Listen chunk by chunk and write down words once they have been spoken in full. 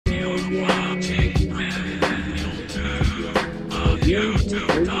In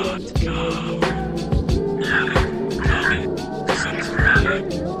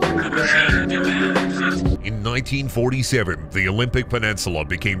 1947, the Olympic Peninsula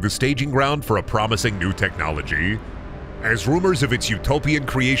became the staging ground for a promising new technology. As rumors of its utopian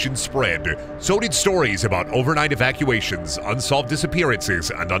creation spread, so did stories about overnight evacuations, unsolved disappearances,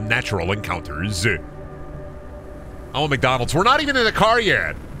 and unnatural encounters. Oh, McDonald's, we're not even in the car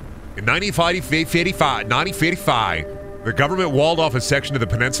yet. In 1955, the government walled off a section of the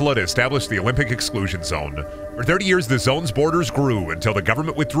peninsula to establish the Olympic exclusion zone. For 30 years, the zone's borders grew until the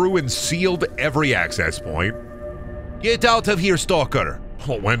government withdrew and sealed every access point. Get out of here, stalker.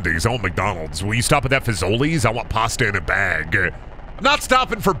 Oh, Wendy's, oh, McDonald's. Will you stop at that Fazoli's? I want pasta in a bag. I'm not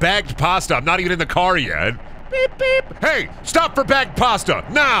stopping for bagged pasta. I'm not even in the car yet. Beep, beep. Hey, stop for bagged pasta,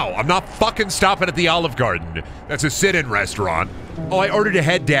 now! I'm not fucking stopping at the Olive Garden. That's a sit-in restaurant. Oh, I ordered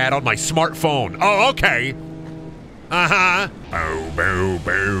ahead, Dad, on my smartphone. Oh, okay. Uh-huh. Boo, boo,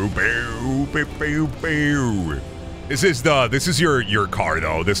 boo, boo, boo, boo, boo. This is your car,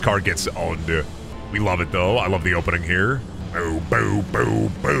 though. This car gets owned. We love it, though. I love the opening here. Boo, boo, boo,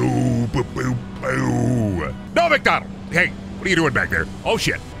 boo, boo, boo, boo. No, McDonald! Hey, what are you doing back there? Oh,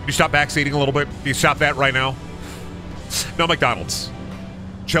 shit. Can you stop backseating a little bit? Can you stop that right now? No, McDonald's.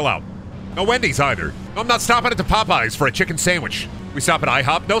 Chill out. No Wendy's either. No, I'm not stopping at the Popeyes for a chicken sandwich. We stop at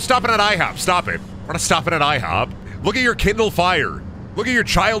IHOP? No stopping at IHOP. Stop it. We're not stopping at IHOP. Look at your Kindle Fire. Look at your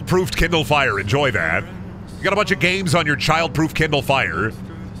child-proofed Kindle Fire. Enjoy that. You got a bunch of games on your child-proof Kindle Fire.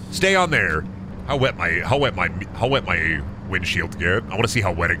 Stay on there. How wet my windshield get? I want to see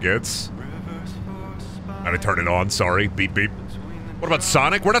how wet it gets. I had to turn it on. Sorry. Beep beep. What about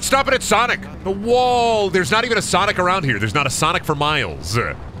Sonic? We're not stopping at Sonic. The wall. There's not even a Sonic around here. There's not a Sonic for miles.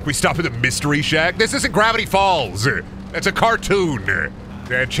 We stop at the Mystery Shack. This isn't Gravity Falls. That's a cartoon.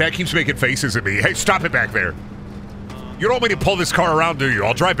 Chad keeps making faces at me. Hey, stop it back there. You don't want me to pull this car around, do you?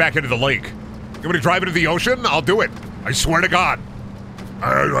 I'll drive back into the lake. You want me to drive into the ocean? I'll do it. I swear to God.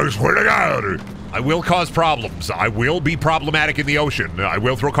 I swear to God. I will cause problems. I will be problematic in the ocean. I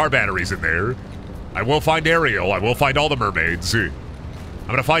will throw car batteries in there. I will find Ariel. I will find all the mermaids.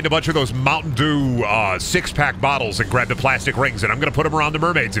 I'm gonna find a bunch of those Mountain Dew six-pack bottles and grab the plastic rings, and I'm gonna put them around the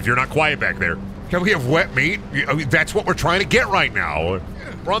mermaids if you're not quiet back there. Can we have wet meat? I mean, that's what we're trying to get right now.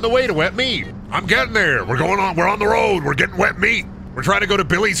 We're on the way to wet meat. I'm getting there. We're on the road. We're getting wet meat. We're trying to go to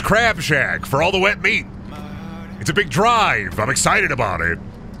Billy's Crab Shack for all the wet meat. It's a big drive. I'm excited about it.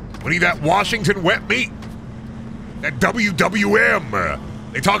 We need that Washington wet meat. That WWM.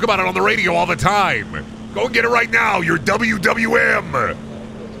 They talk about it on the radio all the time. Go and get it right now. Your WWM.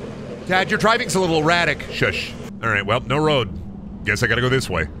 Dad, your driving's a little erratic. Shush. All right, well, no road. Guess I gotta go this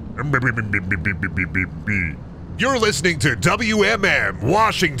way. You're listening to WMM,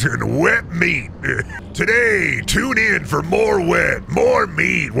 Washington Wet Meat. Today, tune in for more wet, more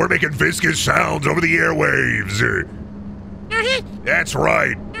meat. We're making viscous sounds over the airwaves. That's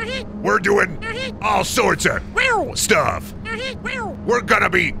right. We're doing all sorts of stuff. We're gonna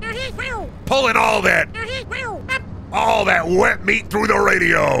be pulling all that wet meat through the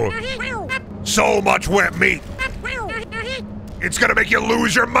radio. So much wet meat. It's gonna make you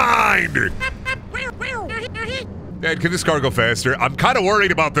lose your mind. Dad, can this car go faster? I'm kind of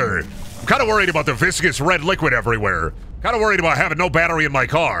worried about the viscous red liquid everywhere. Kind of worried about having no battery in my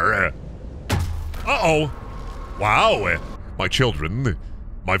car. Uh-oh. Wow. My children,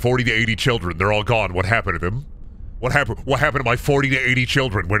 my 40 to 80 children, they're all gone. What happened to them? What happened to my 40 to 80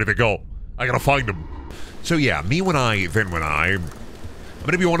 children? Where did they go? I gotta find them. So yeah, I'm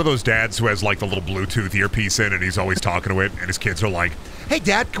gonna be one of those dads who has like the little Bluetooth earpiece in and he's always talking to it, and his kids are like, hey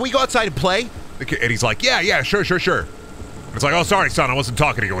Dad, can we go outside and play? And he's like, yeah, sure. And it's like, oh, sorry, son, I wasn't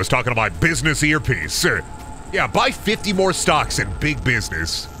talking to you. I was talking to my business earpiece. Yeah, buy 50 more stocks in big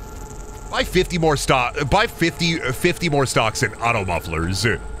business. Buy 50 more stocks in auto mufflers.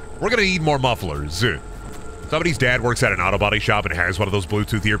 We're gonna need more mufflers. Somebody's dad works at an auto body shop and has one of those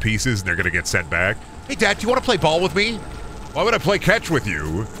Bluetooth earpieces, and they're gonna get sent back. Hey, Dad, do you want to play ball with me? Why would I play catch with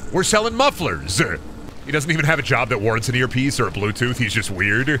you? We're selling mufflers. He doesn't even have a job that warrants an earpiece or a Bluetooth. He's just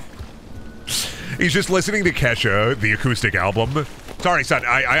weird. He's just listening to Kesha, the acoustic album. Sorry, son.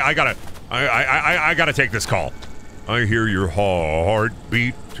 I gotta take this call. I hear your heart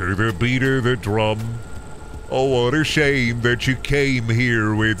beat to the beat of the drum. Oh, what a shame that you came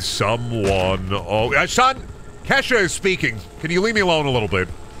here with someone. Oh, son, Kesha is speaking. Can you leave me alone a little bit?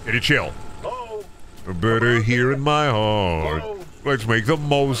 Can you chill? Oh. Better hear in my heart. Oh. Let's make the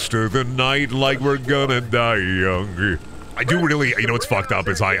most of the night like we're gonna die young. I do really, you know what's fucked up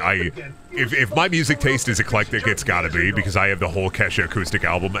is if my music taste is eclectic, it's gotta be, because I have the whole Kesha acoustic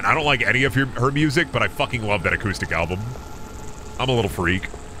album, and I don't like any of her music, but I fucking love that acoustic album. I'm a little freak.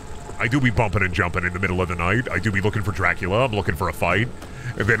 I do be bumping and jumping in the middle of the night. I do be looking for Dracula. I'm looking for a fight.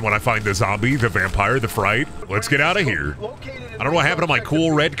 And then when I find the zombie, the vampire, the fright, let's get out of here. I don't know what happened to my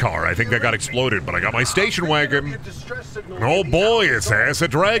cool red car. I think that got exploded, but I got my station wagon. And oh boy, it's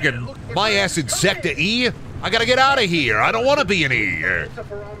Acid Dragon. My Acid Sector E. I gotta get out of here. I don't want to be in E. I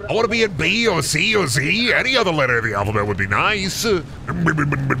want to be in B or C or Z. Any other letter of the alphabet would be nice. The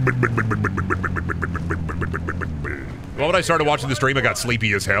moment I started watching the stream, I got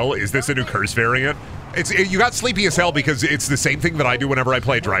sleepy as hell. Is this a new curse variant? You got sleepy as hell because it's the same thing that I do whenever I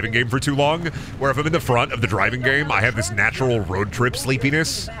play a driving game for too long, where if I'm in the front of the driving game, I have this natural road trip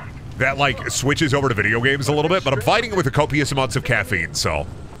sleepiness that, like, switches over to video games a little bit, but I'm fighting it with a copious amounts of caffeine, so.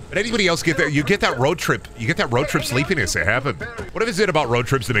 Did anybody else get that? You get that road trip sleepiness. It happened. What is it about road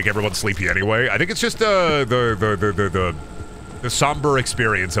trips that make everyone sleepy anyway? I think it's just the somber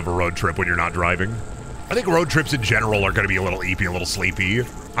experience of a road trip when you're not driving. I think road trips in general are going to be a little eepy, a little sleepy.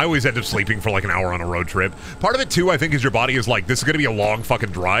 I always end up sleeping for like an hour on a road trip. Part of it too, I think, is your body is like, this is going to be a long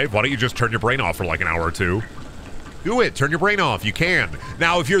fucking drive. Why don't you just turn your brain off for like an hour or two? Do it. Turn your brain off. You can.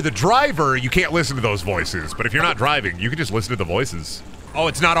 Now, if you're the driver, you can't listen to those voices. But if you're not driving, you can just listen to the voices. Oh,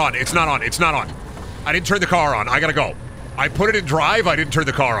 it's not on. It's not on. It's not on. I didn't turn the car on. I gotta go. I put it in drive. I didn't turn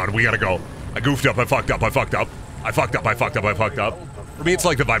the car on. We gotta go. I goofed up. I fucked up. I fucked up. I fucked up. I fucked up. I fucked up. For me, it's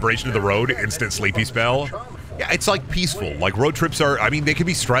like the vibration of the road, instant sleepy spell. Yeah, it's like peaceful. Like road trips are, I mean, they can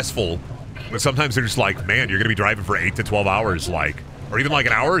be stressful, but sometimes they're just like, man, you're gonna be driving for 8 to 12 hours, like, or even like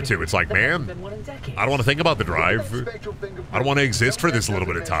an hour or two. It's like, man, I don't want to think about the drive. I don't want to exist for this little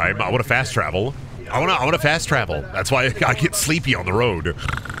bit of time. I want to fast travel. I want to fast travel. That's why I get sleepy on the road.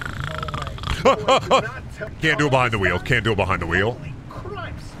 Can't do it behind the wheel. Can't do it behind the wheel.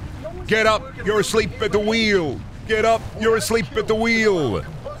 Get up. You're asleep at the wheel. Get up. You're asleep at the wheel.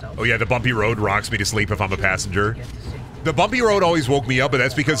 Oh yeah, the bumpy road rocks me to sleep if I'm a passenger. The bumpy road always woke me up, but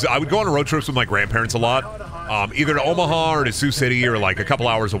that's because I would go on road trips with my grandparents a lot. Either to Omaha or to Sioux City or like a couple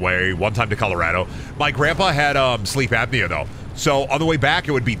hours away, one time to Colorado. My grandpa had sleep apnea though. So on the way back,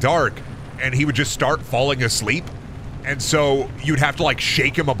 it would be dark and he would just start falling asleep. And so you'd have to like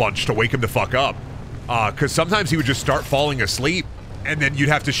shake him a bunch to wake him the fuck up. Cause sometimes he would just start falling asleep and then you'd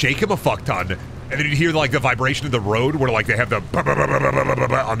have to shake him a fuck ton. And then you'd hear like the vibration of the road where like they have the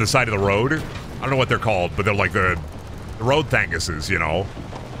on the side of the road. I don't know what they're called, but they're like the road thanguses, you know?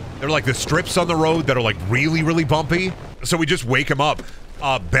 They're like the strips on the road that are like really, really bumpy. So we just wake him up.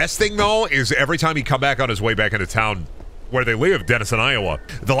 Best thing though is every time he'd come back on his way back into town where they live, Denison, Iowa,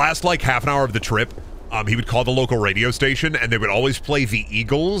 the last like half an hour of the trip, he would call the local radio station and they would always play the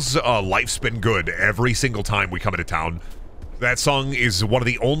Eagles' Life's Been Good every single time we come into town. That song is one of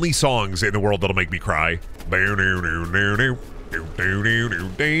the only songs in the world that'll make me cry. And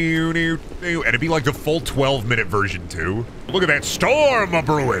it'd be like the full 12-minute version too. Look at that storm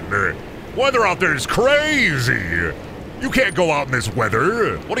a-brewing. Weather out there is crazy. You can't go out in this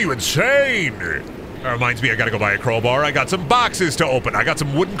weather. What are you, insane? That reminds me, I gotta go buy a crowbar. I got some boxes to open. I got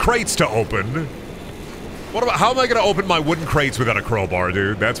some wooden crates to open. How am I gonna open my wooden crates without a crowbar,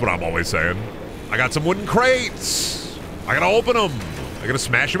 dude? That's what I'm always saying. I got some wooden crates. I gotta open them. I gotta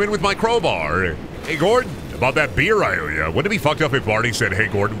smash them in with my crowbar. Hey, Gordon, about that beer I owe you. Wouldn't it be fucked up if Barney said, hey,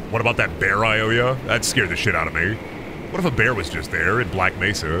 Gordon, what about that bear I owe you? That'd scare the shit out of me. What if a bear was just there in Black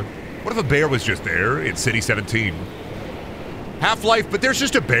Mesa? What if a bear was just there in City 17? Half-Life, but there's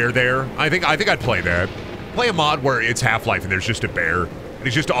just a bear there. I think I'd play that. Play a mod where it's Half-Life and there's just a bear. And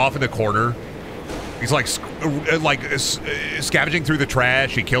he's just off in the corner. He's like scavenging through the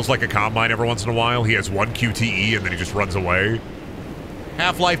trash. He kills like a combine every once in a while. He has one QTE and then he just runs away.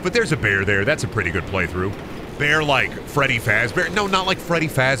 Half-Life, but there's a bear there. That's a pretty good playthrough. Bear like Freddy Fazbear. No, not like Freddy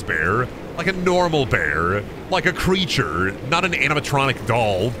Fazbear. Like a normal bear. Like a creature. Not an animatronic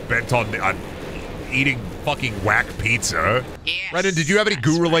doll bent on eating fucking whack pizza. Yes, Brendan, did you have any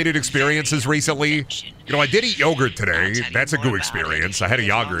goo-related experiences recently? You know, I did eat yogurt today. That's a goo experience. I had a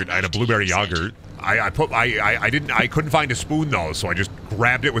yogurt. I had a blueberry yogurt. I couldn't find a spoon though, so I just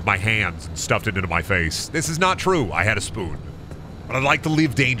grabbed it with my hands and stuffed it into my face. This is not true. I had a spoon. But I'd like to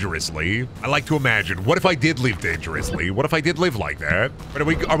live dangerously. I like to imagine, what if I did live dangerously? What if I did live like that? But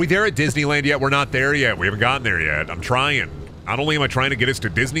are we there at Disneyland yet? We're not there yet. We haven't gotten there yet. I'm trying. Not only am I trying to get us to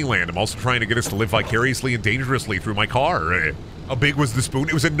Disneyland, I'm also trying to get us to live vicariously and dangerously through my car. How big was the spoon?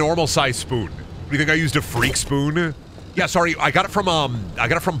 It was a normal size spoon. Do you think I used a freak spoon? Yeah, sorry, I got it from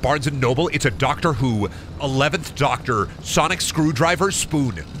Barnes & Noble. It's a Doctor Who 11th Doctor sonic screwdriver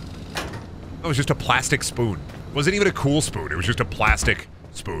spoon. It was just a plastic spoon. Wasn't even a cool spoon. It was just a plastic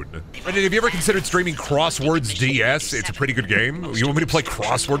spoon. Brendan, have you ever considered streaming Crosswords DS? It's a pretty good game. You want me to play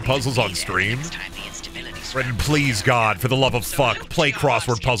crossword puzzles on stream? Brendan, please, God, for the love of fuck, play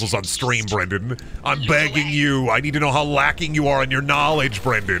crossword puzzles on stream, Brendan. I'm begging you. I need to know how lacking you are in your knowledge,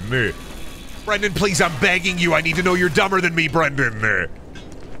 Brendan. Brendan, please, I'm begging you. I need to know you're dumber than me, Brendan.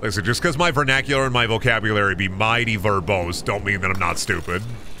 Listen, just because my vernacular and my vocabulary be mighty verbose don't mean that I'm not stupid.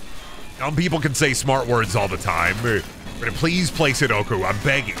 Some people can say smart words all the time. Brendan, please play Sudoku. I'm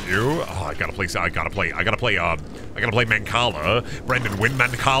begging you. Oh, I gotta play Mancala. Brendan, win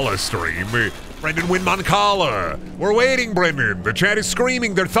Mancala stream. Brendan, win Mancala. We're waiting, Brendan. The chat is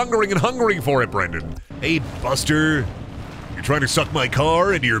screaming. They're thundering and hungering for it, Brendan. Hey, Buster. You trying to suck my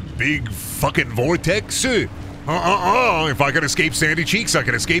car into your big fucking vortex? If I can escape Sandy Cheeks, I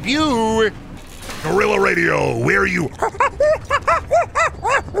can escape you. Gorilla Radio, where are you?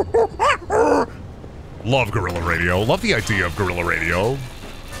 Love Gorilla Radio. Love the idea of Gorilla Radio.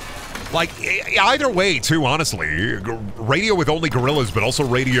 Like, either way, too, honestly. Radio with only gorillas, but also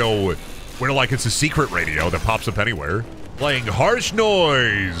radio where, like, it's a secret radio that pops up anywhere. Playing Harsh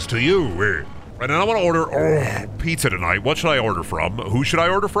Noise to you. And I want to order pizza tonight. What should I order from? Who should I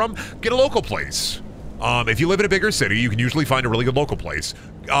order from? Get a local place. If you live in a bigger city, you can usually find a really good local place.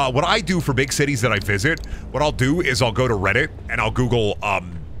 What I do for big cities that I visit, what I'll do is I'll go to Reddit and I'll Google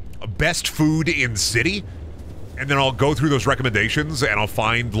best food in city, and then I'll go through those recommendations and I'll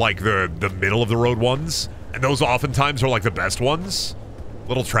find like the middle of the road ones, and those oftentimes are like the best ones.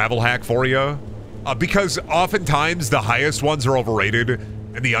 Little travel hack for you, because oftentimes the highest ones are overrated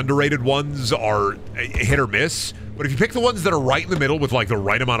and the underrated ones are hit or miss. But if you pick the ones that are right in the middle with like the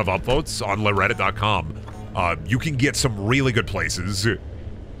right amount of upvotes on Reddit.com, you can get some really good places.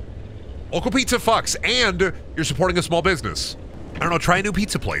 Local pizza fucks, and you're supporting a small business. I don't know, try a new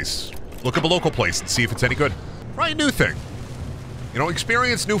pizza place. Look up a local place and see if it's any good. Try a new thing. You know,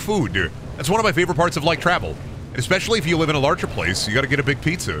 experience new food. That's one of my favorite parts of like travel. And especially if you live in a larger place, you gotta get a big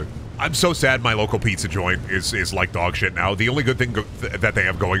pizza. I'm so sad my local pizza joint is like dog shit now. The only good thing that they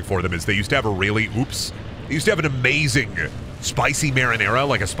have going for them is they used to have they used to have an amazing spicy marinara,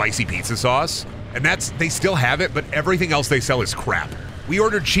 like a spicy pizza sauce. And they still have it, but everything else they sell is crap. We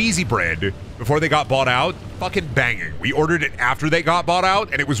ordered cheesy bread before they got bought out. Fucking banging. We ordered it after they got bought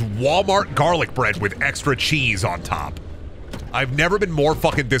out, and it was Walmart garlic bread with extra cheese on top. I've never been more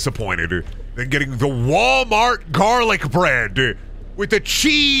fucking disappointed than getting the Walmart garlic bread with the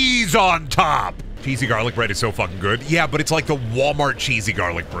cheese on top. Cheesy garlic bread is so fucking good. Yeah, but it's like the Walmart cheesy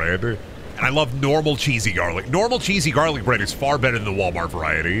garlic bread. And I love normal cheesy garlic. Normal cheesy garlic bread is far better than the Walmart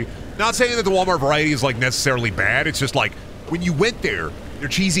variety. Not saying that the Walmart variety is like necessarily bad. It's just like when you went there, their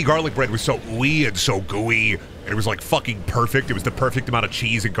cheesy garlic bread was so ooey and so gooey. And it was like fucking perfect. It was the perfect amount of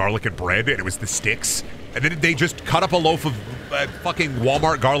cheese and garlic and bread. And it was the sticks. And then they just cut up a loaf of fucking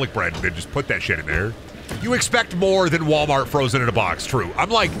Walmart garlic bread and then just put that shit in there. You expect more than Walmart frozen in a box, true.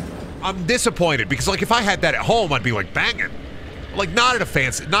 I'm disappointed because like if I had that at home, I'd be like banging. Like not at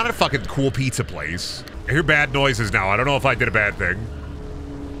a fucking cool pizza place. I hear bad noises now. I don't know if I did a bad thing.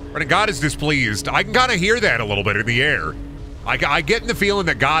 But God is displeased. I can kind of hear that a little bit in the air. I get the feeling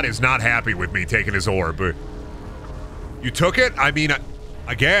that God is not happy with me taking his orb. You took it? I mean,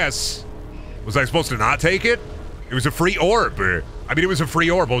 I guess. Was I supposed to not take it? It was a free orb. I mean, it was a free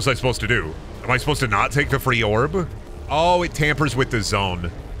orb. What was I supposed to do? Am I supposed to not take the free orb? Oh, it tampers with the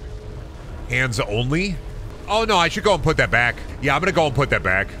zone. Hands only? Oh, no, I should go and put that back. Yeah, I'm gonna go and put that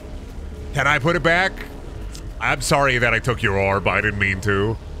back. Can I put it back? I'm sorry that I took your orb. I didn't mean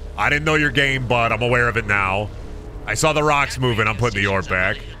to. I didn't know your game, but I'm aware of it now. I saw the rocks moving. I'm putting the orb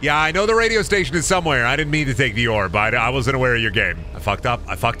back. Yeah, I know the radio station is somewhere. I didn't mean to take the orb. I wasn't aware of your game. I fucked up.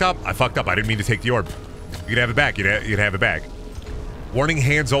 I didn't mean to take the orb. You could have it back. You'd have it back. Warning,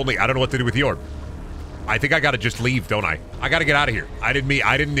 hands only. I don't know what to do with the orb. I think I gotta just leave, don't I? I gotta get out of here. I didn't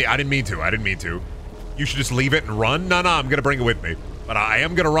mean to. You should just leave it and run? No, I'm gonna bring it with me. But I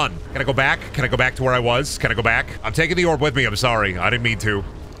am gonna run. Can I go back? Can I go back to where I was? Can I go back? I'm taking the orb with me. I'm sorry. I didn't mean to.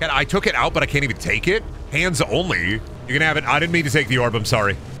 I took it out, but I can't even take it? Hands only? You can have it. I didn't mean to take the orb. I'm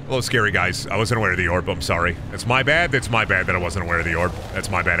sorry. Hello, scary guys. I wasn't aware of the orb. I'm sorry. It's my bad. It's my bad that I wasn't aware of the orb. That's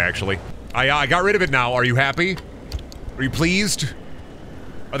my bad, actually. I got rid of it now. Are you happy? Are you pleased?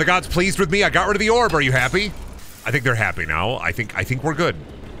 Are the gods pleased with me? I got rid of the orb. Are you happy? I think they're happy now. I think we're good.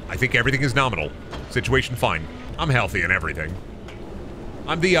 I think everything is nominal. Situation fine. I'm healthy and everything.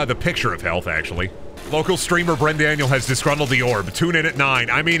 I'm the picture of health, actually. Local streamer BrendDaniel has disgruntled the orb. Tune in at 9.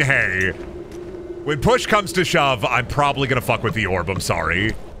 I mean, hey. When push comes to shove, I'm probably gonna fuck with the orb. I'm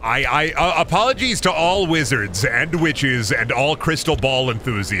sorry. Apologies to all wizards and witches and all crystal ball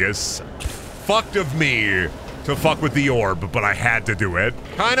enthusiasts. Fucked of me to fuck with the orb, but I had to do it.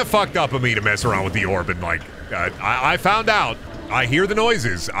 Kind of fucked up of me to mess around with the orb and like, I found out. I hear the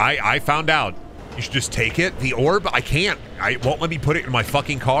noises. I found out. You should just take it. The orb, I can't. It won't let me put it in my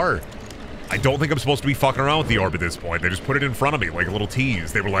fucking car. I don't think I'm supposed to be fucking around with the orb at this point. They just put it in front of me like a little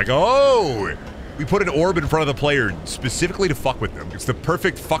tease. They were like, oh, we put an orb in front of the player specifically to fuck with them. It's the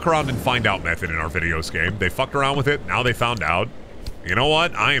perfect fuck around and find out method in our videos game. They fucked around with it. Now they found out. You know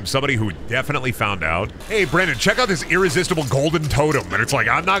what? I am somebody who definitely found out. Hey, Brendan, check out this irresistible golden totem. And it's like,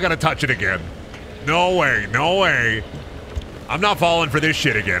 I'm not going to touch it again. No way. No way. I'm not falling for this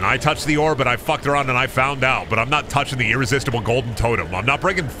shit again. I touched the orb, but I fucked around and I found out. But I'm not touching the irresistible golden totem. I'm not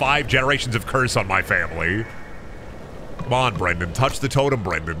bringing 5 generations of curse on my family. Come on, Brendan. Touch the totem,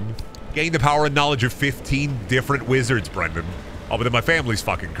 Brendan. Gain the power and knowledge of 15 different wizards, Brendan. Oh, but then my family's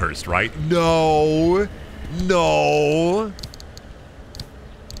fucking cursed, right? No. No.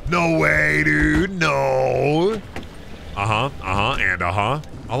 No way, dude. No. And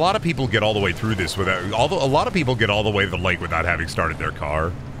a lot of people get all the way through this without, a lot of people get all the way to the lake without having started their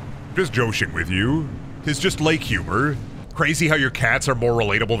car. Just joking with you. It's just lake humor. Crazy how your cats are more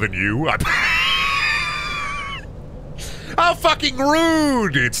relatable than you. How fucking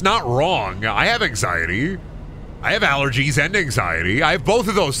rude! It's not wrong. I have anxiety. I have allergies and anxiety. I have both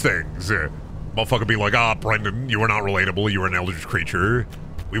of those things. Motherfucker be like, ah, Brendan, you are not relatable. You are an eldritch creature.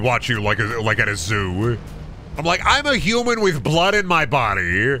 We watch you like at a zoo. I'm like, I'm a human with blood in my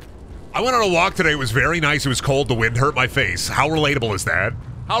body. I went on a walk today. It was very nice. It was cold. The wind hurt my face. How relatable is that?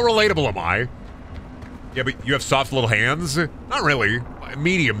 How relatable am I? Yeah, but you have soft little hands? Not really.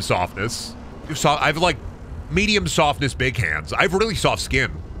 Medium softness. I have like medium softness, big hands. I have really soft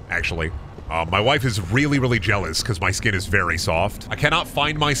skin, actually. My wife is really, really jealous because my skin is very soft. I cannot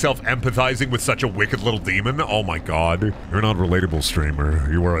find myself empathizing with such a wicked little demon. Oh my god. You're an unrelatable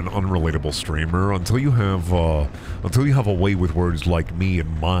streamer. You are an unrelatable streamer until you have a way with words like me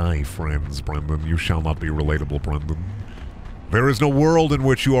and my friends, Brendan. You shall not be relatable, Brendan. There is no world in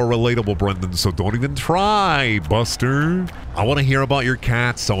which you are relatable, Brendan, so don't even try, Buster. I want to hear about your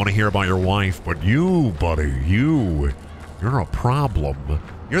cats. I want to hear about your wife, but you, buddy, you're a problem.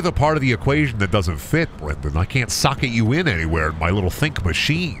 You're the part of the equation that doesn't fit, Brendan. I can't socket you in anywhere in my little think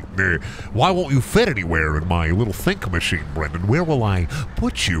machine. Why won't you fit anywhere in my little think machine, Brendan? Where will I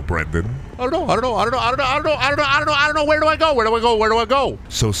put you, Brendan? I don't know. Where do I go?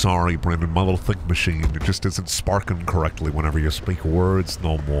 So sorry, Brendan. My little think machine, it just isn't sparking correctly whenever you speak words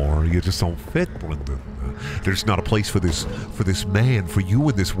no more. You just don't fit, Brendan. There's not a place for this man, for you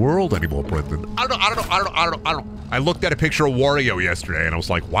in this world anymore, Brendan. I don't know. I looked at a picture of Wario yesterday and I was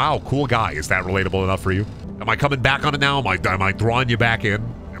like, wow, cool guy. Is that relatable enough for you? Am I coming back on it now? Am I drawing you back in?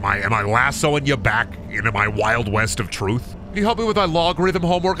 Am I lassoing you back into my wild west of truth? Can you help me with my logarithm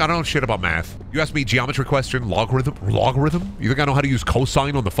homework? I don't know shit about math. You asked me geometry question, logarithm? You think I know how to use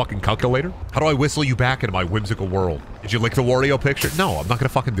cosine on the fucking calculator? How do I whistle you back into my whimsical world? Did you lick the Wario picture? No, I'm not gonna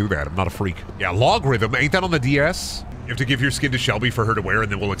fucking do that. I'm not a freak. Yeah, logarithm, ain't that on the DS? You have to give your skin to Shelby for her to wear and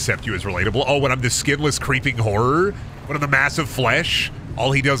then we'll accept you as relatable. Oh, when I'm the skinless creeping horror? When I'm the massive flesh?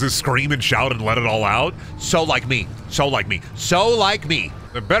 All he does is scream and shout and let it all out? So like me. So like me. So like me.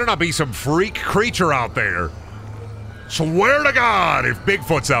 There better not be some freak creature out there. Swear to God, if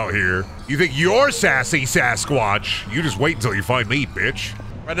Bigfoot's out here, you think you're sassy Sasquatch, you just wait until you find me, bitch.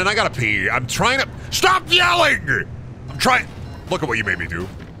 Brendan, I gotta pee. I'm trying to— Stop yelling! I'm trying— Look at what you made me do.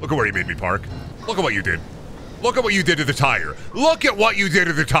 Look at where you made me park. Look at what you did. Look at what you did to the tire. Look at what you did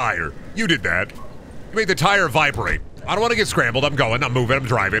to the tire. You did that. You made the tire vibrate. I don't want to get scrambled. I'm going. I'm moving. I'm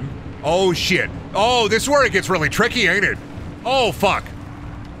driving. Oh, shit. Oh, this is where it gets really tricky, ain't it? Oh, fuck.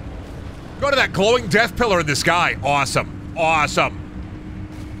 Go to that glowing death pillar in the sky. Awesome. Awesome.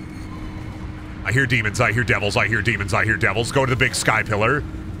 I hear demons. I hear devils. I hear demons. I hear devils. Go to the big sky pillar.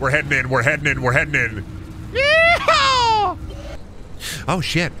 We're heading in. We're heading in. We're heading in. Yeehaw! Oh,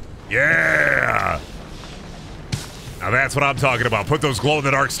 shit. Yeah. Now that's what I'm talking about. Put those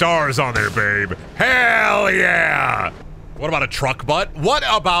glow-in-the-dark stars on there, babe. Hell yeah! What about a truck butt? What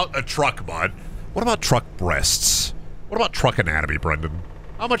about a truck butt? What about truck breasts? What about truck anatomy, Brendan?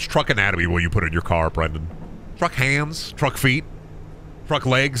 How much truck anatomy will you put in your car, Brendan? Truck hands? Truck feet? Truck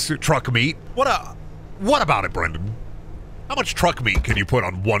legs? Truck meat? What about it, Brendan? How much truck meat can you put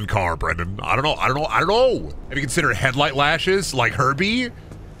on one car, Brendan? I don't know. Have you considered headlight lashes like Herbie?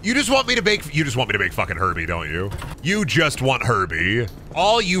 You just want me to make fucking Herbie, don't you? You just want Herbie.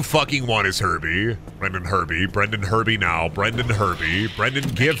 All you fucking want is Herbie. Brendan Herbie now. Brendan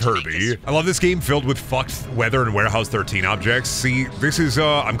give Herbie. I love this game filled with fucked weather and Warehouse 13 objects. See, this is,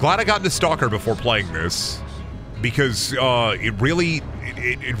 I'm glad I got into Stalker before playing this. Because, it really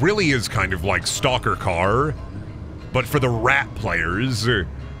is kind of like Stalker car. but for the rat players.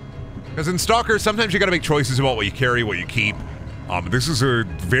 Because in Stalker, sometimes you gotta make choices about what you carry, what you keep. This is a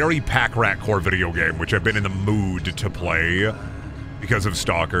very pack rat core video game, which I've been in the mood to play because of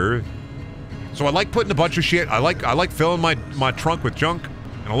Stalker. So I like putting a bunch of shit. I like filling my trunk with junk,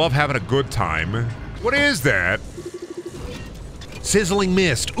 and I love having a good time. What is that? Sizzling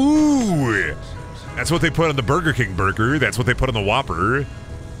mist. Ooh! That's what they put on the Burger King burger. That's what they put on the Whopper.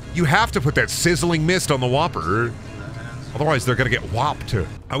 You have to put that sizzling mist on the Whopper. Otherwise, they're gonna get whopped. I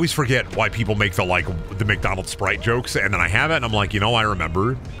always forget why people make the McDonald's Sprite jokes, and then I have it, and I'm like, you know, I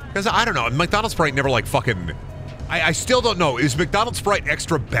remember. Because I don't know, McDonald's Sprite never like fucking... I still don't know. Is McDonald's Sprite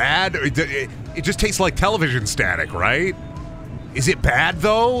extra bad? It just tastes like television static, right? Is it bad,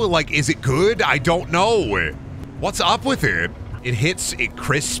 though? Like, is it good? I don't know. What's up with it? It hits it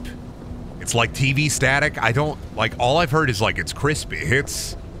crisp. It's like TV static. I don't... Like, all I've heard is, like, it's crisp. It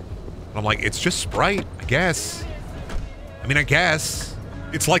hits. And I'm like, it's just Sprite, I guess. I mean, I guess.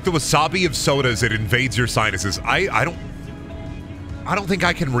 It's like the wasabi of sodas. It invades your sinuses. I don't think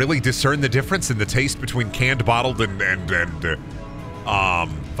I can really discern the difference in the taste between canned, bottled, and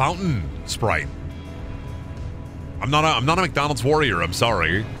fountain Sprite. I'm not a McDonald's warrior. I'm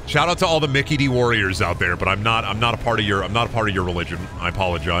sorry. Shout out to all the Mickey D warriors out there, but I'm not a part of your religion. I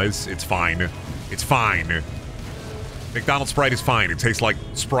apologize. It's fine. It's fine. McDonald's Sprite is fine. It tastes like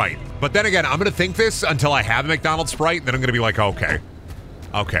Sprite. But then again, I'm gonna think this until I have a McDonald's Sprite. Then I'm gonna be like, okay,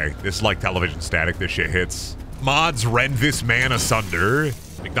 this is like television static. This shit hits. Mods rend this man asunder.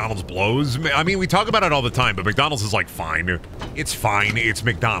 McDonald's blows. I mean, we talk about it all the time, but McDonald's is like fine. It's fine. It's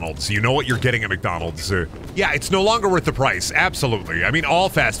McDonald's. You know what you're getting at McDonald's. Yeah, it's no longer worth the price. Absolutely. I mean, all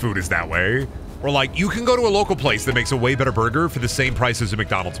fast food is that way. Or like, you can go to a local place that makes a way better burger for the same price as a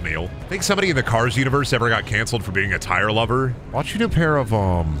McDonald's meal. Think somebody in the Cars universe ever got canceled for being a tire lover? Bought you a new pair of,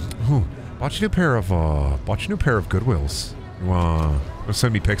 bought you a new pair of Goodwills. You wanna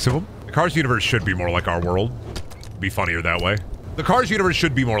send me pics of them? The Cars universe should be more like our world. Be funnier that way. The Cars universe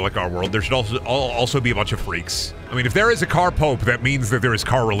should be more like our world. There should also be a bunch of freaks. I mean, if there is a car pope, that means that there is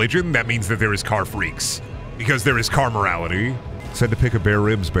car religion. That means that there is car freaks. Because there is car morality. Send a pic of bare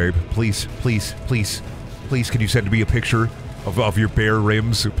rims, babe. Please, please, please. Please, can you send me a picture of your bare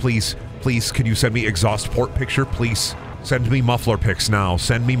rims? Please, please, can you send me exhaust port picture? Please. Send me muffler pics now.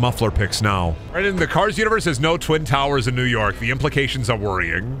 Send me muffler pics now. Right, in the Cars universe has no twin towers in New York. The implications are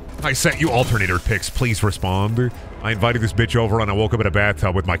worrying. I sent you alternator pics. Please respond. I invited this bitch over and I woke up in a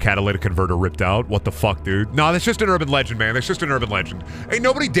bathtub with my catalytic converter ripped out. What the fuck, dude? No, that's just an urban legend, man. That's just an urban legend. Ain't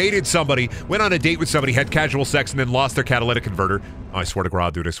nobody dated somebody, went on a date with somebody, had casual sex, and then lost their catalytic converter. Oh, I swear to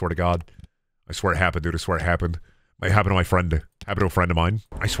God, dude. I swear to God. I swear it happened, dude. I swear it happened. It happened to my friend. Happened to a friend of mine.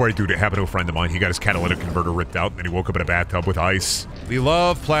 I swear, dude, it happened to a friend of mine. He got his catalytic converter ripped out, and then he woke up in a bathtub with ice. We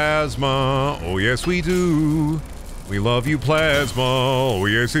love plasma. Oh, yes, we do. We love you, plasma. Oh,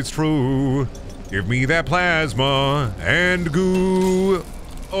 yes, it's true. Give me that plasma and goo.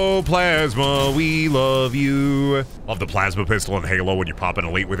 Oh, plasma, we love you. Love the plasma pistol in Halo when you pop an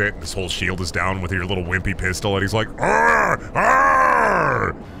elite with it, and this whole shield is down with your little wimpy pistol, and he's like, arr,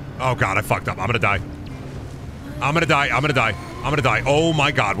 arr. Oh, God, I fucked up. I'm gonna die. I'm gonna die. I'm gonna die. I'm gonna die. Oh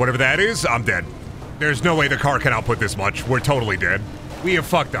my God, whatever that is, I'm dead. There's no way the car can output this much. We're totally dead. We have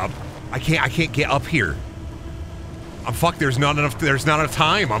fucked up. I can't get up here. I'm fucked. There's not enough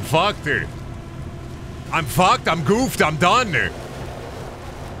time. I'm fucked. I'm fucked. I'm goofed. I'm done.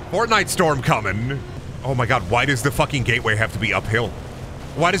 Fortnite storm coming. Oh my God, why does the fucking gateway have to be uphill?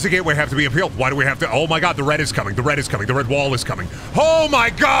 Why does the gateway have to be uphill? Why do we have to? Oh my God, the red is coming. The red is coming. The red wall is coming. Oh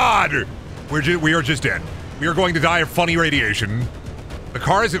my God! We are just dead. We are going to die of funny radiation. The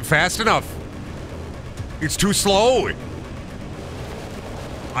car isn't fast enough. It's too slow.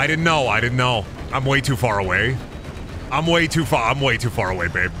 I didn't know. I didn't know. I'm way too far away. I'm way too far away,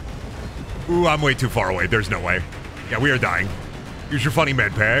 babe. Ooh, I'm way too far away. There's no way. Yeah, we are dying. Use your funny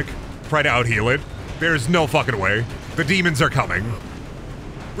med pack. Try to out-heal it. There's no fucking way. The demons are coming.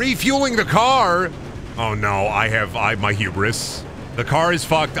 Refueling the car. Oh no, my hubris. The car is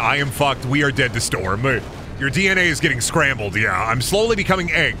fucked. I am fucked. We are dead to storm. Your DNA is getting scrambled. Yeah, I'm slowly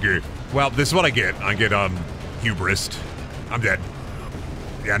becoming egg. Well, this is what I get. I get, hubris. I'm dead.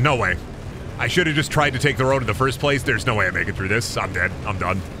 Yeah, no way. I should have just tried to take the road in the first place. There's no way I make it through this. I'm dead. I'm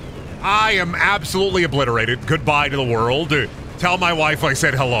done. I am absolutely obliterated. Goodbye to the world. Tell my wife I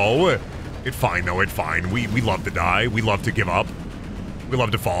said hello. It's fine, though. It's fine. We love to die. We love to give up. We love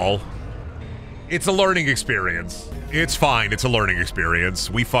to fall. It's a learning experience. It's fine. It's a learning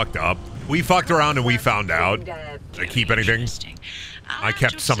experience. We fucked up. We fucked around and we found out. Did I keep anything? I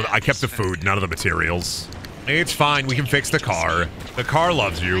kept the food, none of the materials. It's fine. We can fix the car. The car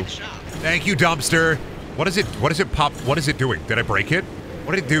loves you. Thank you, dumpster. What is it? What does it pop? What is it doing? Did I break it?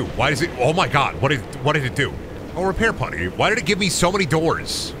 What did it do? Why does it? Oh my God! What did it do? Oh, repair putty. Why did it give me so many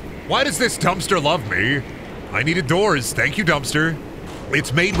doors? Why does this dumpster love me? I needed doors. Thank you, dumpster.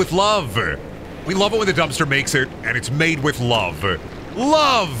 It's made with love. We love it when the dumpster makes it, and it's made with love.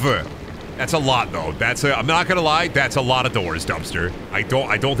 Love. That's a lot, though. I'm not gonna lie. That's a lot of doors, dumpster. I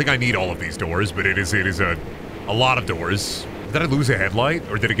don't think I need all of these doors, but it is a lot of doors. Did I lose a headlight,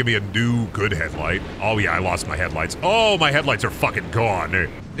 or did it give me a new good headlight? Oh yeah, I lost my headlights. Oh, my headlights are fucking gone.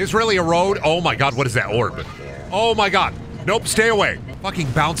 Is really a road? Oh my God, what is that orb? Oh my God. Nope, stay away. Fucking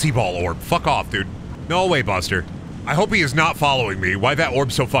bouncy ball orb. Fuck off, dude. No way, Buster. I hope he is not following me. Why that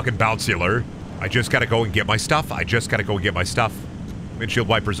orb so fucking bouncular? I just gotta go and get my stuff. Windshield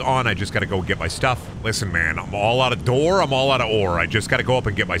wipers on. I just gotta go and get my stuff. Listen, man, I'm all out of door. I'm all out of ore. I just gotta go up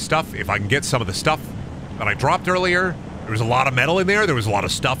and get my stuff. If I can get some of the stuff that I dropped earlier. There was a lot of metal in there. There was a lot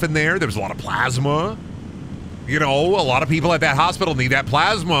of stuff in there. There was a lot of plasma. You know, a lot of people at that hospital need that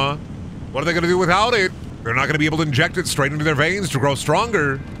plasma. What are they going to do without it? They're not going to be able to inject it straight into their veins to grow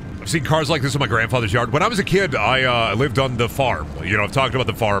stronger. I've seen cars like this in my grandfather's yard. When I was a kid, I lived on the farm. You know, I've talked about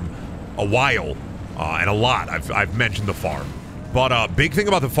the farm a while and a lot. I've mentioned the farm. But big thing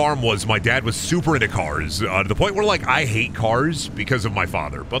about the farm was my dad was super into cars to the point where, like, I hate cars because of my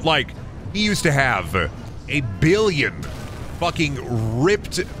father. But, like, he used to have a billion fucking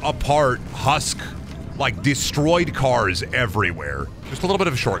ripped apart husk, like destroyed cars everywhere. Just a little bit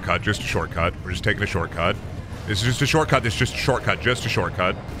of a shortcut, just a shortcut. We're just taking a shortcut. This is just a shortcut, this is just a shortcut, just a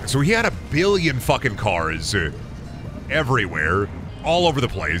shortcut. So he had a billion fucking cars everywhere, all over the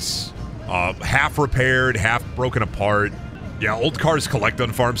place. Half repaired, half broken apart. Yeah, old cars collect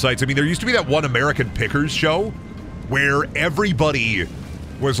on farm sites. I mean, there used to be that one American Pickers show where everybody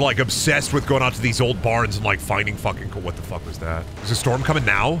was like obsessed with going out to these old barns and like finding fucking what the fuck was that? Is a storm coming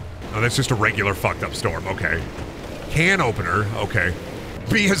now? No, that's just a regular fucked up storm. Okay. Can opener. Okay.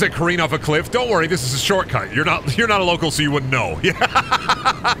 B has a careen off a cliff. Don't worry, this is a shortcut. You're not a local, so you wouldn't know. Yeah.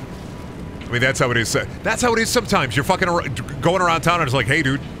 I mean, that's how it is. That's how it is sometimes. You're fucking going around town and it's like, hey,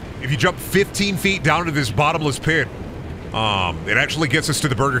 dude, if you jump 15 feet down into this bottomless pit, it actually gets us to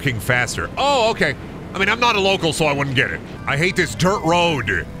the Burger King faster. Oh, okay. I mean, I'm not a local, so I wouldn't get it. I hate this dirt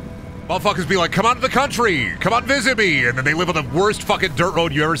road. Motherfuckers be like, come out to the country. Come out and visit me. And then they live on the worst fucking dirt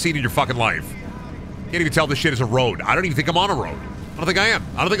road you've ever seen in your fucking life. Can't even tell this shit is a road. I don't even think I'm on a road. I don't think I am.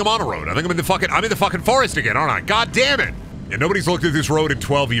 I don't think I'm on a road. I think I'm in the fucking forest again, aren't I? God damn it. And nobody's looked at this road in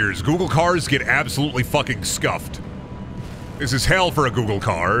 12 years. Google cars get absolutely fucking scuffed. This is hell for a Google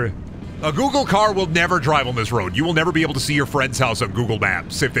car. A Google car will never drive on this road. You will never be able to see your friend's house on Google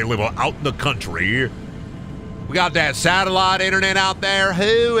Maps if they live out in the country. We got that satellite internet out there.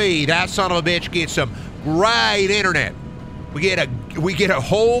 Hooey, that son of a bitch gets some great internet. We get a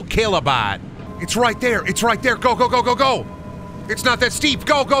whole kilobyte. It's right there. It's right there. Go, go, go, go, go. It's not that steep.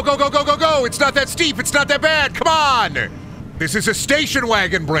 Go, go, go, go, go, go, go. It's not that steep. It's not that bad. Come on. This is a station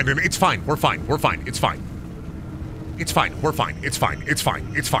wagon, Brendan. It's fine. We're fine. We're fine. It's fine. It's fine. We're fine. It's fine. It's fine.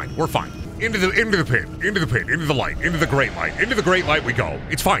 It's fine. We're fine. Into the pit. Into the pit. Into the light. Into the great light. Into the great light we go.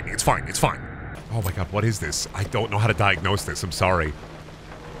 It's fine. It's fine. It's fine. Oh my God, what is this? I don't know how to diagnose this. I'm sorry.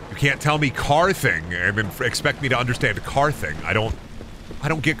 You can't tell me car thing and then expect me to understand a car thing. I don't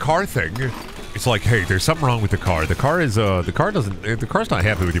get car thing. It's like, hey, there's something wrong with the car. The car's not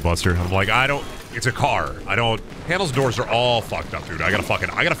happy with you, Buster. I'm like, it's a car. Handles and doors are all fucked up, dude. I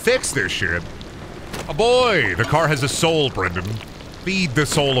gotta fix this shit. Oh boy, the car has a soul, Brendan. Feed the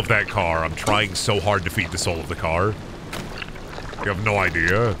soul of that car. I'm trying so hard to feed the soul of the car. You have no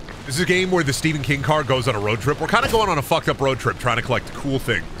idea. This is a game where the Stephen King car goes on a road trip. We're kind of going on a fucked up road trip trying to collect cool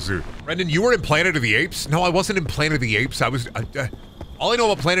things. Brendan, you were in Planet of the Apes? No, I wasn't in Planet of the Apes. All I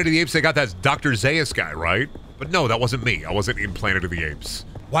know about Planet of the Apes, they got that Dr. Zaius guy, right? But no, that wasn't me. I wasn't in Planet of the Apes.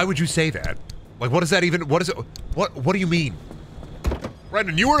 Why would you say that? Like, what does that even, what is it, what do you mean?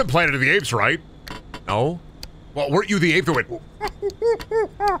 Brendan, you were in Planet of the Apes, right? No? Well, weren't you the ape that went...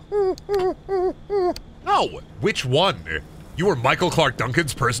 No! Which one? You were Michael Clark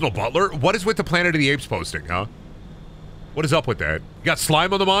Duncan's personal butler? What is with the Planet of the Apes posting, huh? What is up with that? You got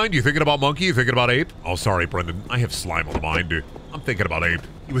slime on the mind? You thinking about monkey? You thinking about ape? Oh, sorry, Brendan. I have slime on the mind. I'm thinking about ape.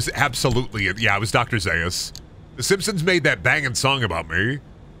 He was absolutely... Yeah, it was Dr. Zaius. The Simpsons made that banging song about me.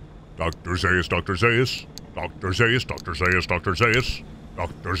 Dr. Zaius, Dr. Zaius. Dr. Zaius, Dr. Zaius, Dr. Zaius.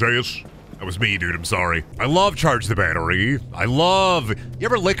 Dr. Zaius. That was me, dude. I'm sorry. I love Charge the Battery. You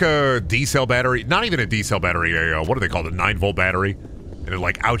ever lick a D-cell battery? Not even a D-cell battery. What do they call it? A 9-volt battery? And it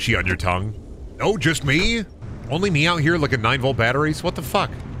like ouchie on your tongue? No, just me? Only me out here licking 9-volt batteries? What the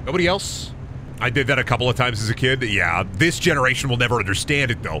fuck? Nobody else? I did that a couple of times as a kid. Yeah, this generation will never understand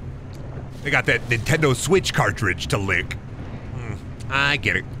it, though. They got that Nintendo Switch cartridge to lick. I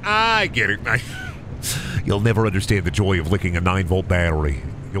get it. I get it. You'll never understand the joy of licking a 9-volt battery.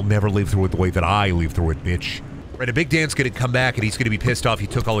 You'll never live through it the way that I live through it, bitch. Right, a Big Dan's gonna come back and he's gonna be pissed off he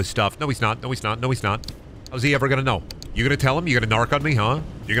took all his stuff. No, he's not. No, he's not. No, he's not. How's he ever gonna know? You gonna tell him? You gonna narc on me, huh?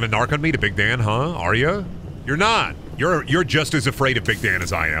 You gonna narc on me to Big Dan, huh? Are you? You're not. You're just as afraid of Big Dan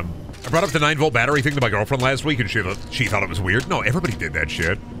as I am. I brought up the 9-volt battery thing to my girlfriend last week and she thought it was weird. No, everybody did that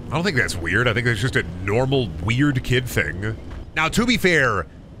shit. I don't think that's weird. I think that's just a normal weird kid thing. Now, to be fair,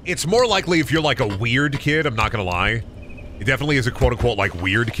 it's more likely if you're like a weird kid, I'm not gonna lie. It definitely is a quote-unquote like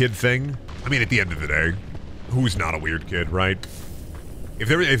weird kid thing. I mean, at the end of the day, who's not a weird kid, right?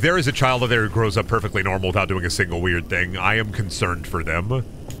 If there is a child out there who grows up perfectly normal without doing a single weird thing, I am concerned for them.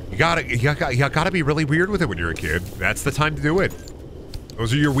 You gotta be really weird with it when you're a kid. That's the time to do it.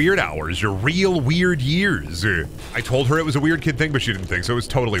 Those are your weird hours, your real weird years. I told her it was a weird kid thing, but she didn't think so. It was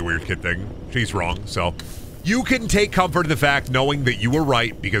totally a weird kid thing. She's wrong, so. You can take comfort in the fact knowing that you were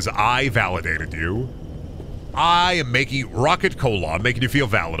right because I validated you. I am making Rocket Cola. I'm making you feel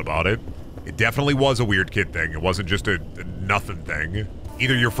valid about it. It definitely was a weird kid thing. It wasn't just a nothing thing.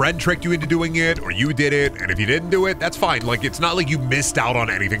 Either your friend tricked you into doing it or you did it, and if you didn't do it, that's fine. Like, it's not like you missed out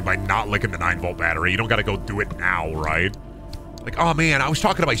on anything by not licking the 9-volt battery. You don't gotta go do it now, right? Like, oh man, I was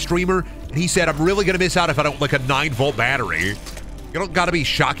talking to my streamer, and he said I'm really gonna miss out if I don't lick a 9-volt battery. You don't gotta be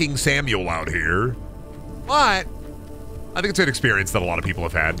shocking Samuel out here. But I think it's an experience that a lot of people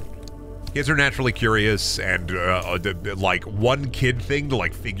have had. Kids are naturally curious, and like one kid thing to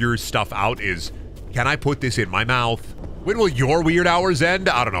like figure stuff out is, can I put this in my mouth? When will your weird hours end?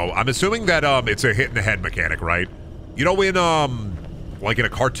 I don't know. I'm assuming that it's a hit in the head mechanic, right? You know when like in a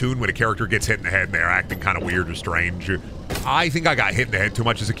cartoon when a character gets hit in the head and they're acting kind of weird or strange. I think I got hit in the head too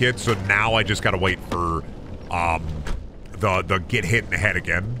much as a kid, so now I just gotta wait for the get hit in the head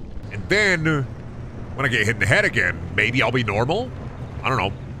again. And then when I get hit in the head again, maybe I'll be normal? I don't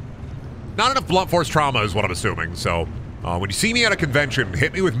know. Not enough blunt force trauma is what I'm assuming, so when you see me at a convention,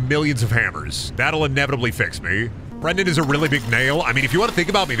 hit me with millions of hammers. That'll inevitably fix me. Brendan is a really big nail. I mean, if you want to think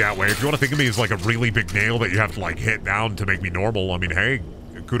about me that way, if you want to think of me as like a really big nail that you have to like hit down to make me normal, I mean, hey,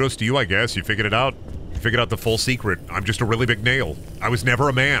 kudos to you, I guess. You figured it out. You figured out the full secret. I'm just a really big nail. I was never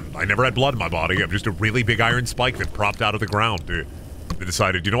a man. I never had blood in my body. I'm just a really big iron spike that propped out of the ground. They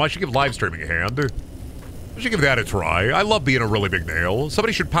decided, you know, I should give live streaming a hand. I should give that a try. I love being a really big nail.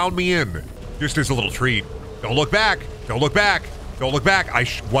 Somebody should pound me in, just as a little treat. Don't look back. Don't look back. Don't look back.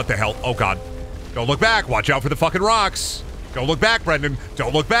 What the hell? Oh, God. Don't look back. Watch out for the fucking rocks. Don't look back, Brendan.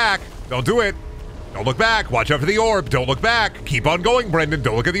 Don't look back. Don't do it. Don't look back. Watch out for the orb. Don't look back. Keep on going, Brendan.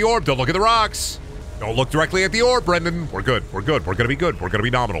 Don't look at the orb. Don't look at the rocks. Don't look directly at the orb, Brendan. We're good. We're good. We're gonna be good. We're gonna be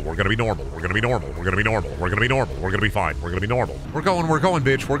nominal. We're gonna be normal. We're gonna be normal. We're gonna be normal. We're gonna be normal. We're gonna be fine. We're gonna be normal. We're going,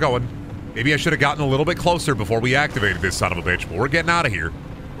 bitch. We're going. Maybe I should have gotten a little bit closer before we activated this son of a bitch, but we're getting out of here.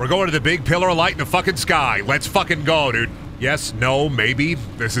 We're going to the big pillar of light in the fucking sky. Let's fucking go, dude. Yes, no, maybe.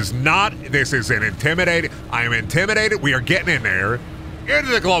 This is an intimidating. I am intimidated. We are getting in there.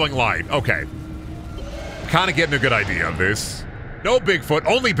 Into the glowing light. Okay. Kind of getting a good idea of this. No Bigfoot,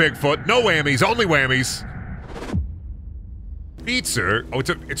 only Bigfoot. No whammies, only whammies. Pizza? Oh,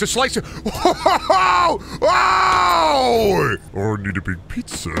 it's a slice of... Oh! Oh! I need a big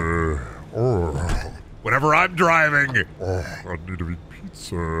pizza. Oh. Whenever I'm driving. Oh, I need a big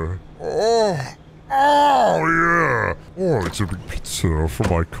pizza. Oh. Oh, yeah. Oh, it's a big pizza for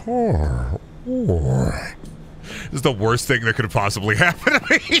my car. Oh. This is the worst thing that could have possibly happened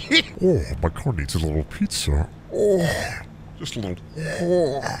to me. Oh, my car needs a little pizza. Oh. Just a little.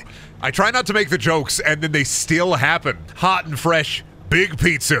 Oh. I try not to make the jokes, and then they still happen. Hot and fresh, big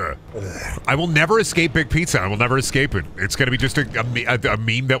pizza. Oh. I will never escape big pizza. I will never escape it. It's going to be just a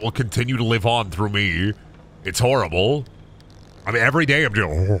meme that will continue to live on through me. It's horrible. I mean, every day I'm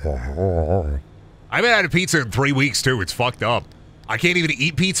doing. Oh. I haven't had a pizza in 3 weeks, too. It's fucked up. I can't even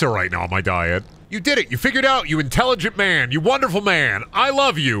eat pizza right now on my diet. You did it. You figured out. You intelligent man. You wonderful man. I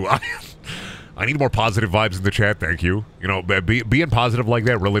love you. I need more positive vibes in the chat, thank you. You know, being positive like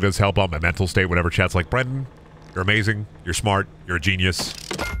that really does help out my mental state whenever chat's like, Brendan, you're amazing, you're smart, you're a genius.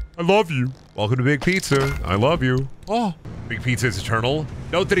 I love you. Welcome to Big Pizza. I love you. Oh, Big Pizza is eternal.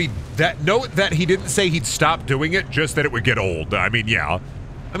 Note that he didn't say he'd stop doing it, just that it would get old. I mean, yeah.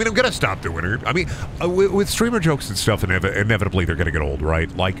 I mean, I'm gonna stop doing it. I mean, with streamer jokes and stuff, inevitably they're gonna get old,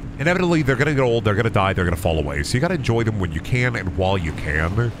 right? Like, inevitably they're gonna get old, they're gonna die, they're gonna fall away. So you gotta enjoy them when you can and while you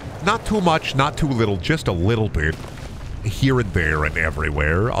can. Not too much, not too little, just a little bit. Here and there and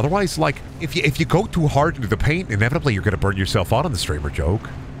everywhere. Otherwise, like, if you go too hard into the paint, inevitably you're gonna burn yourself out on the streamer joke.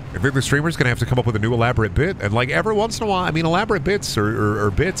 I think the streamer's gonna have to come up with a new elaborate bit, and like every once in a while, I mean, elaborate bits or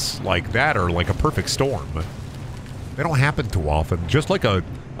bits like that are like a perfect storm. They don't happen too often. Just like a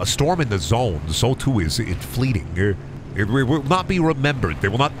storm in the zone, so too is it fleeting. It will not be remembered. They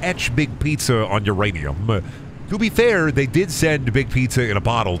will not etch Big Pizza on uranium. To be fair, they did send Big Pizza in a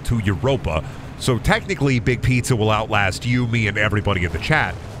bottle to Europa, so technically Big Pizza will outlast you, me, and everybody in the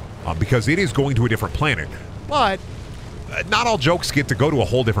chat, because it is going to a different planet. But not all jokes get to go to a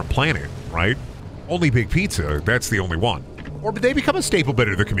whole different planet, right? Only Big Pizza, that's the only one. Or they become a staple bit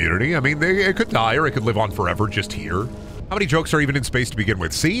of the community. I mean, it could die or it could live on forever just here. How many jokes are even in space to begin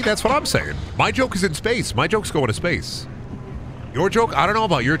with? See, that's what I'm saying. My joke is in space. My joke's going to space. Your joke? I don't know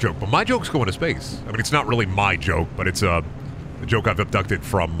about your joke, but my joke's going to space. I mean, it's not really my joke, but it's a joke I've abducted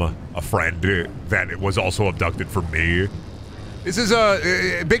from a friend that was also abducted from me. This is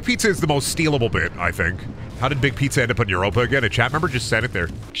Big Pizza is the most stealable bit, I think. How did Big Pizza end up in Europa again? A chat member just said it there.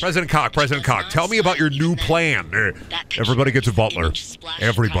 President Cock, tell me about your new plan. Everybody gets a butler.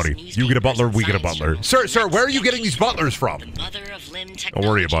 Everybody. You get a butler, we get a butler. Sir, where are you getting these butlers from? Don't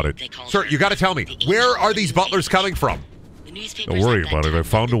worry about it. Sir, you gotta tell me, where are these butlers coming from? Don't worry about it. I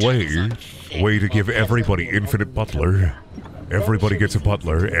found a way to give everybody infinite butler. Everybody gets a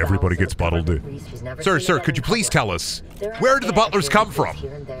butler. Everybody gets buttled. Sir, could you please tell us, where do the butlers come from?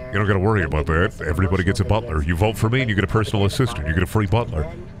 You don't gotta worry about that. Everybody gets a butler. You vote for me and you get a personal assistant. You get a free butler.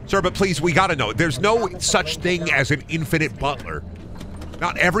 Sir, but please, we gotta know. There's no such thing as an infinite butler.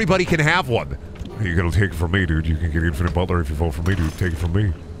 Not everybody can have one. You gotta take it from me, dude. You can get infinite butler if you vote for me, dude. Take it from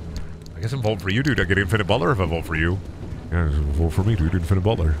me. I guess I'm voting for you, dude. I get infinite butler if I vote for you. Yeah, vote for me, dude. Infinite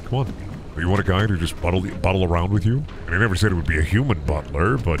butler. Come on. You want a guy to just buttle around with you? I never said it would be a human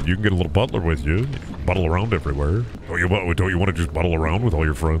butler, but you can get a little butler with you. Buttle around everywhere. Don't you want to just buttle around with all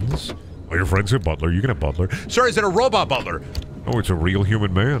your friends? All your friends have butler. You can have butler. Sir, is it a robot butler? No, it's a real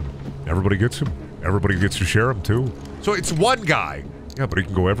human man. Everybody gets him. Everybody gets to share him, too. So it's one guy. Yeah, but he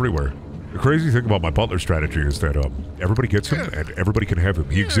can go everywhere. The crazy thing about my butler strategy is that everybody gets him and everybody can have him.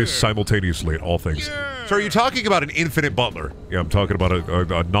 He exists simultaneously at all things. So are you talking about an infinite butler? Yeah, I'm talking about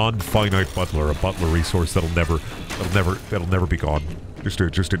a non-finite butler, a butler resource that'll never be gone. Just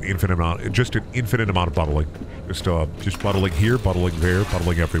an infinite amount of buttling. Just buttling here, buttling there,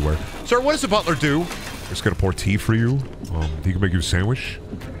 buttling everywhere. Sir, what does a butler do? Just gonna pour tea for you. He can make you a sandwich.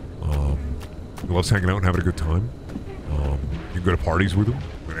 He loves hanging out and having a good time. You can go to parties with him.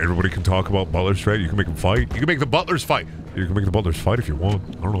 Everybody can talk about butler strat. You can make them fight. You can make the butlers fight. You can make the butlers fight if you want.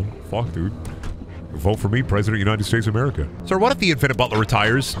 I don't know. Fuck, dude. Vote for me, President of the United States of America. Sir, what if the infinite butler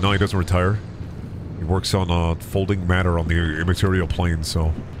retires? No, he doesn't retire. He works on folding matter on the immaterial plane,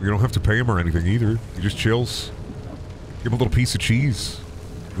 so you don't have to pay him or anything either. He just chills. Give him a little piece of cheese.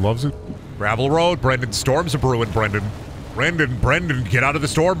 He loves it. Gravel road, Brendan. Storms are brewing, Brendan. Brendan, get out of the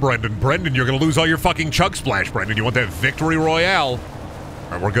storm, Brendan. Brendan, you're gonna lose all your fucking chug splash, Brendan. You want that victory royale?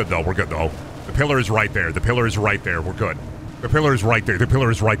 All right, we're good though. The pillar is right there. The pillar is right there. We're good. The pillar is right there. The pillar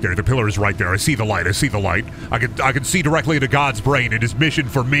is right there. The pillar is right there. I see the light. I can see directly into God's brain and his mission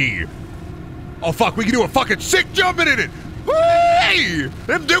for me. Oh fuck, we can do a fucking sick jumping in it. Hey!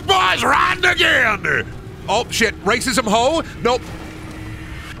 Them Duke boys riding again. Oh shit, racism ho? Nope.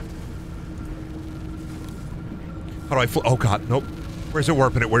 How do I oh god, nope. Where's it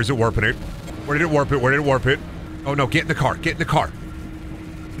warping it? Where did it warp it? Oh no, get in the car. You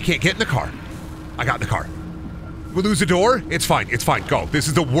can't get in the car. I got in the car. We lose the door? It's fine. Go. This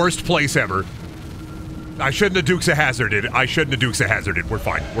is the worst place ever. I shouldn't have Dukes of Hazzarded. We're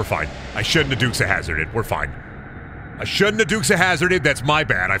fine. I shouldn't have Dukes of Hazzarded. We're fine. I shouldn't have Dukes of Hazzarded. That's my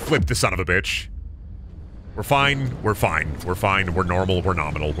bad. I flipped the son of a bitch. We're fine. We're normal. We're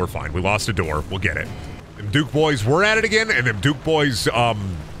nominal. We're fine. We lost a door. We'll get it. Them Duke boys, we're at it again, and them Duke boys,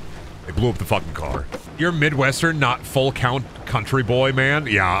 they blew up the fucking car. You're Midwestern, not full count country boy, man?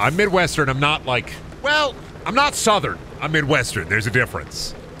 Yeah, I'm Midwestern. I'm not like, well, I'm not Southern. I'm Midwestern. There's a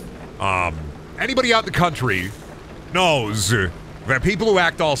difference. Anybody out in the country knows that people who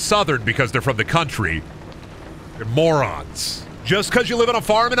act all Southern because they're from the country, they're morons. Just because you live on a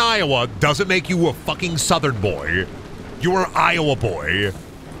farm in Iowa doesn't make you a fucking Southern boy. You're an Iowa boy.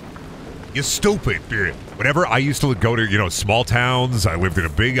 You stupid. Whenever I used to go to, small towns, I lived in a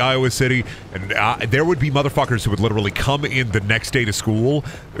big Iowa city, and there would be motherfuckers who would literally come in the next day to school,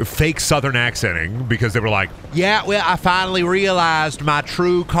 fake Southern accenting, because they were like, yeah, well, I finally realized my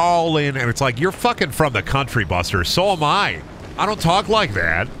true calling, and it's like, you're fucking from the country, Buster. So am I. I don't talk like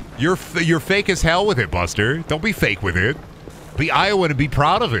that. You're fake as hell with it, Buster. Don't be fake with it. Be Iowan and be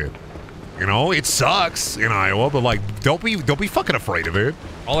proud of it. It sucks in Iowa, but like, don't be fucking afraid of it.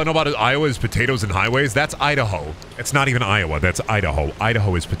 All I know about Iowa is potatoes and highways. That's Idaho. It's not even Iowa. That's Idaho.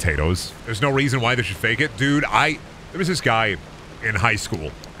 Idaho is potatoes. There's no reason why they should fake it. Dude, there was this guy in high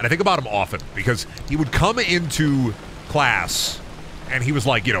school, and I think about him often because he would come into class and he was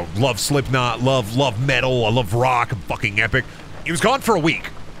like, you know, love Slipknot, love metal, I love rock, I'm fucking epic. He was gone for a week,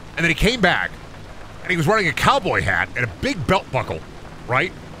 and then he came back, and he was wearing a cowboy hat and a big belt buckle,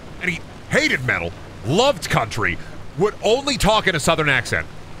 right? And he hated metal, loved country, would only talk in a southern accent.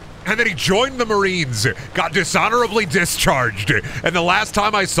 And then he joined the Marines, got dishonorably discharged. And the last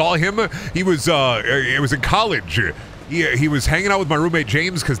time I saw him, it was in college. He was hanging out with my roommate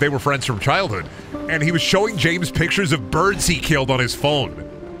James because they were friends from childhood. And he was showing James pictures of birds he killed on his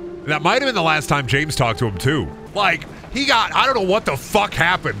phone. That might have been the last time James talked to him too. Like, I don't know what the fuck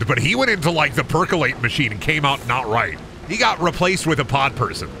happened, but he went into like the percolate machine and came out not right. He got replaced with a pod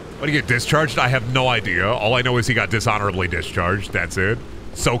person. When he get discharged, I have no idea. All I know is he got dishonorably discharged. That's it.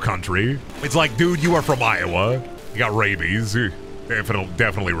 So country. It's like, dude, you are from Iowa. You got rabies.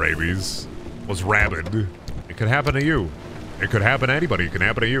 Definitely rabies. Was rabid. It could happen to you. It could happen to anybody. It can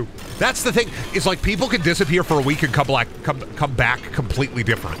happen to you. That's the thing. It's like people can disappear for a week and come back completely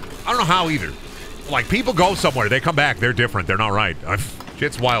different. I don't know how either. Like, people go somewhere, they come back, they're different. They're not right.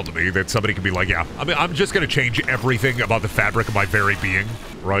 Shit's wild to me that somebody can be like, yeah, I mean, I'm just going to change everything about the fabric of my very being,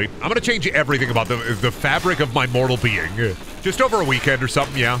 right? I'm going to change everything about the fabric of my mortal being. Just over a weekend or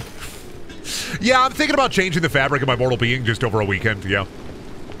something, yeah. Yeah, I'm thinking about changing the fabric of my mortal being just over a weekend, yeah.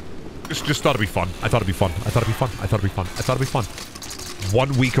 Just thought it'd be fun. I thought it'd be fun. I thought it'd be fun. I thought it'd be fun. I thought it'd be fun.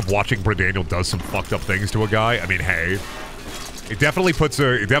 1 week of watching BrendDaniel does some fucked up things to a guy. I mean, hey. It definitely puts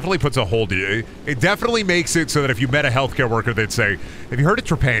a hold. It definitely makes it so that if you met a healthcare worker, they'd say, "Have you heard of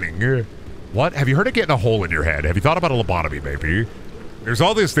trepanning? What? Have you heard of getting a hole in your head? Have you thought about a lobotomy, baby? There's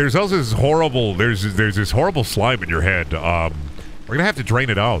this horrible slime in your head. We're gonna have to drain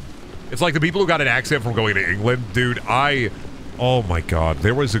it out." It's like the people who got an accent from going to England, dude. Oh my god,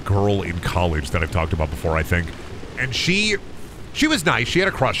 there was a girl in college that I've talked about before, I think, and she was nice. She had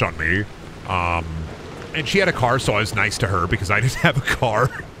a crush on me. And she had a car, so I was nice to her because I didn't have a car.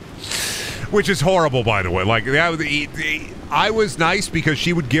 Which is horrible, by the way. Like, I was nice because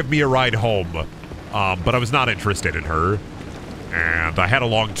she would give me a ride home. But I was not interested in her. And I had a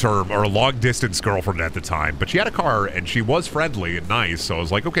long-distance girlfriend at the time. But she had a car, and she was friendly and nice. So I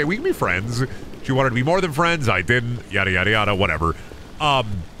was like, okay, we can be friends. She wanted to be more than friends. I didn't. Yada, yada, yada, whatever.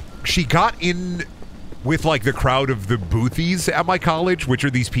 She got in with, like, the crowd of the boothies at my college, which are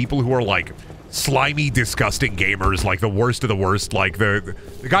these people who are, like, slimy, disgusting gamers, like the worst of the worst, like the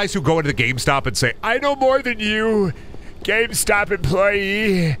guys who go into the GameStop and say, "I know more than you, GameStop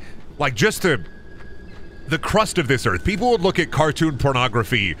employee." Like, just the crust of this earth. People would look at cartoon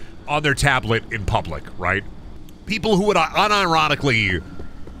pornography on their tablet in public, right? People who would unironically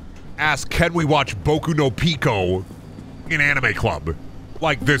ask, "Can we watch Boku no Pico in Anime Club?"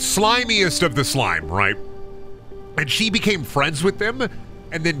 Like, the slimiest of the slime, right? And she became friends with them,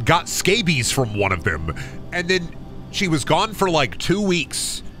 and then got scabies from one of them. And then she was gone for like 2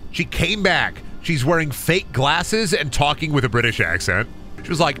 weeks. She came back. She's wearing fake glasses and talking with a British accent. She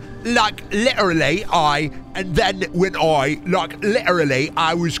was like literally, I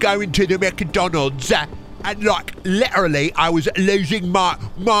was going to the McDonald's, and like, literally, I was losing my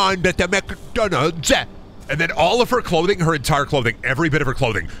mind at the McDonald's. And then all of her clothing, her entire clothing, every bit of her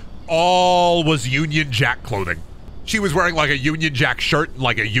clothing, all was Union Jack clothing. She was wearing like a Union Jack shirt and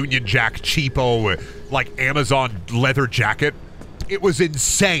like a Union Jack cheapo, like Amazon leather jacket. It was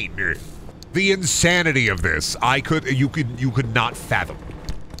insane. The insanity of this. You could not fathom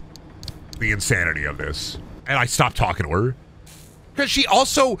the insanity of this. And I stopped talking to her. Because she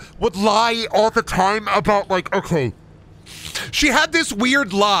also would lie all the time about, like, okay. She had this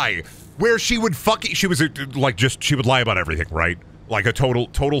weird lie where she would she would lie about everything, right? Like a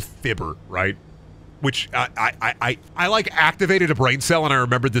total fibber, right? Which I like activated a brain cell, and I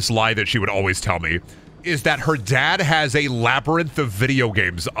remembered this lie that she would always tell me, is that her dad has a labyrinth of video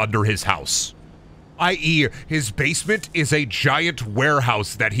games under his house. I.e., his basement is a giant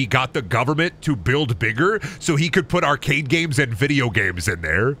warehouse that he got the government to build bigger so he could put arcade games and video games in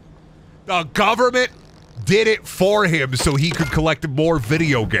there. The government did it for him so he could collect more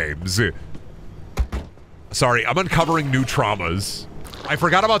video games. Sorry, I'm uncovering new traumas. I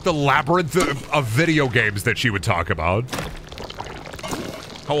forgot about the labyrinth of video games that she would talk about.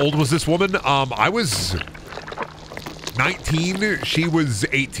 How old was this woman? I was 19, she was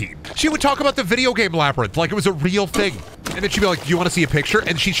 18. She would talk about the video game labyrinth like it was a real thing. And then she'd be like, "Do you want to see a picture?"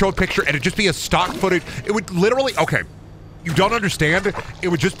 And she'd show a picture, and it'd just be a stock footage. It would literally, okay, you don't understand. It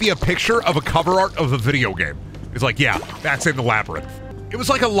would just be a picture of a cover art of a video game. It's like, yeah, that's in the labyrinth. It was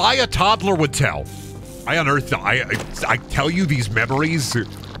like a lie a toddler would tell. I tell you these memories.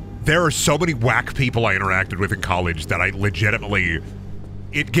 There are so many whack people I interacted with in college that I legitimately,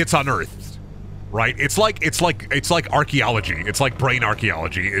 it gets unearthed, right? It's like archaeology. It's like brain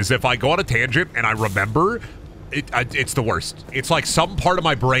archaeology. Is if I go on a tangent and I remember, it's the worst. It's like some part of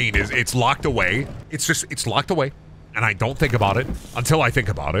my brain it's locked away. It's locked away, and I don't think about it until I think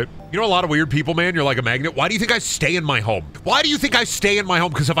about it. You know, a lot of weird people, man. You're like a magnet. Why do you think I stay in my home? Why do you think I stay in my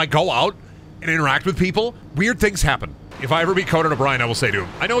home? Because if I go out and interact with people, weird things happen. If I ever meet Conan O'Brien, I will say to him,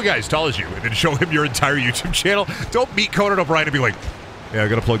 I know a guy as tall as you, and then show him your entire YouTube channel. Don't meet Conan O'Brien and be like, yeah, I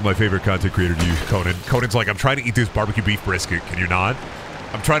gotta plug my favorite content creator to you, Conan. Conan's like, I'm trying to eat this barbecue beef brisket. Can you not?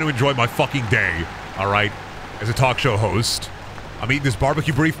 I'm trying to enjoy my fucking day, all right? As a talk show host, I'm eating this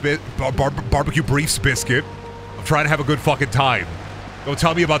barbecue briefs biscuit. I'm trying to have a good fucking time. Don't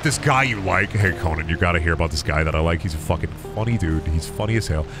tell me about this guy you like. Hey, Conan, you gotta hear about this guy that I like. He's a fucking funny dude. He's funny as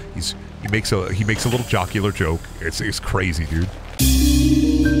hell. He makes a little jocular joke. It's crazy, dude.